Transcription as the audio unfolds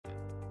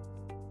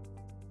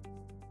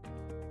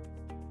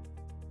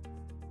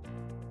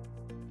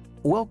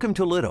Welcome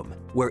to Litum,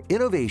 where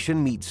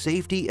innovation meets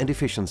safety and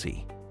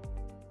efficiency.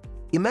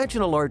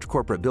 Imagine a large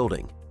corporate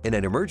building. In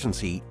an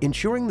emergency,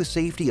 ensuring the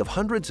safety of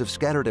hundreds of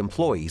scattered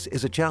employees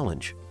is a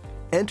challenge.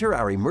 Enter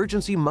our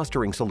emergency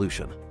mustering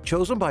solution,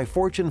 chosen by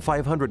Fortune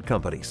 500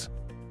 companies.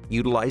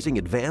 Utilizing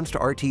advanced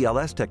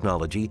RTLS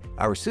technology,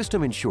 our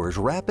system ensures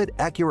rapid,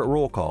 accurate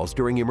roll calls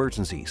during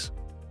emergencies.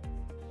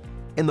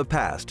 In the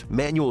past,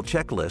 manual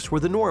checklists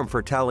were the norm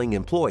for tallying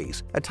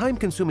employees, a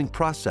time-consuming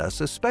process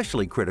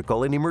especially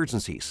critical in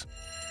emergencies.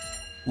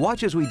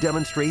 Watch as we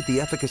demonstrate the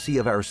efficacy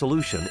of our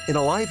solution in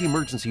a live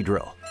emergency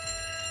drill.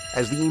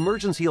 As the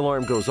emergency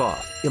alarm goes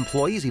off,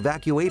 employees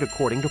evacuate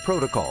according to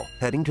protocol,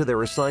 heading to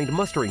their assigned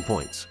mustering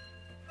points.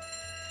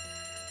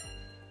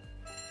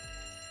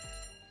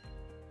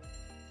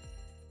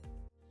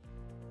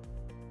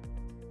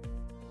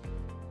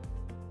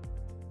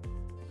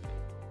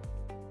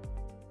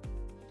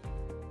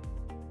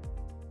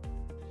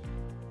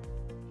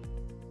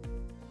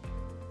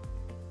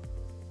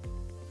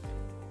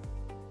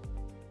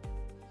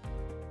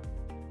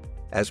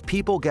 As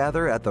people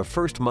gather at the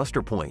first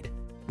muster point,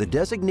 the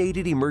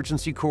designated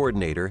emergency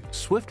coordinator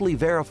swiftly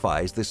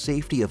verifies the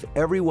safety of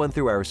everyone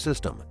through our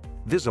system,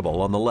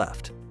 visible on the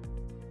left.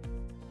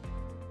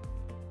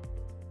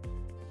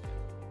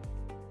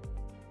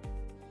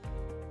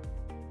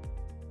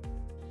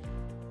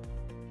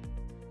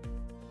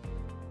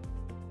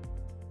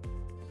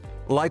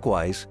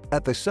 Likewise,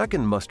 at the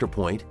second muster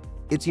point,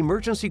 its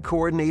emergency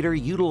coordinator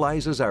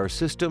utilizes our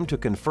system to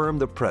confirm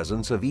the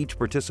presence of each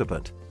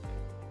participant.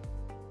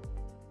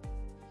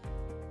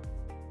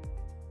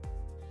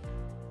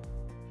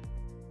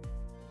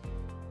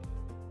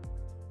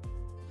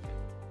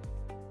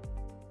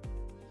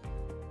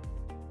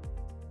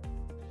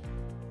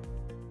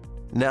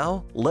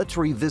 Now, let's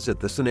revisit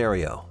the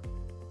scenario.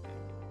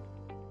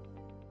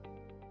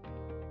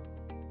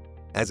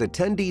 As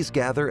attendees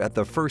gather at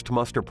the first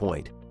muster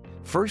point,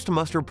 First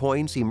Muster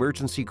Point's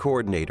emergency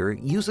coordinator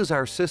uses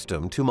our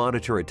system to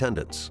monitor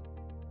attendance.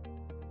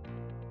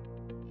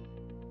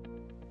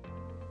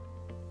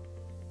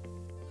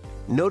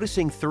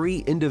 Noticing 3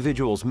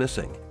 individuals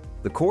missing,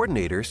 the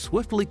coordinator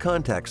swiftly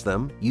contacts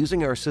them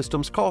using our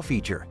system's call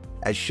feature,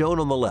 as shown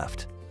on the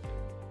left.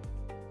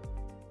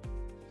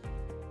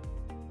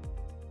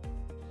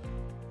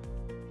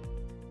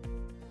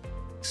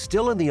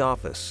 Still in the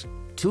office,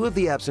 2 of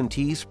the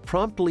absentees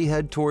promptly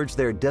head towards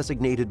their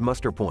designated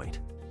muster point.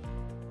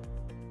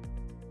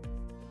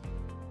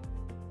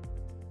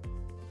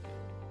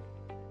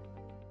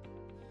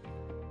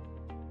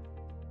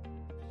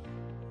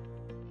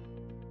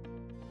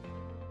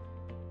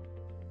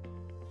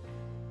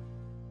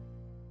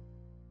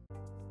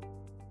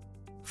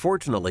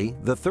 Fortunately,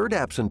 the third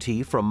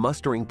absentee from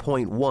mustering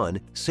point 1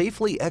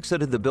 safely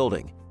exited the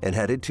building and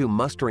headed to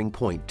mustering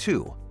point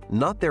 2,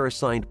 not their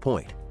assigned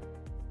point.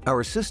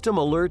 Our system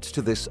alerts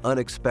to this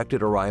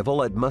unexpected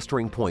arrival at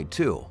mustering point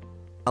 2,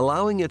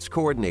 allowing its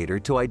coordinator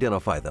to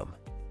identify them.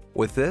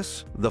 With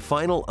this, the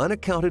final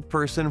unaccounted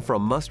person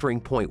from mustering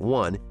point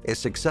 1 is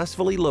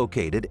successfully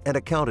located and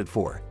accounted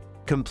for,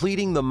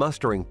 completing the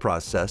mustering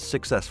process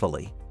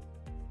successfully.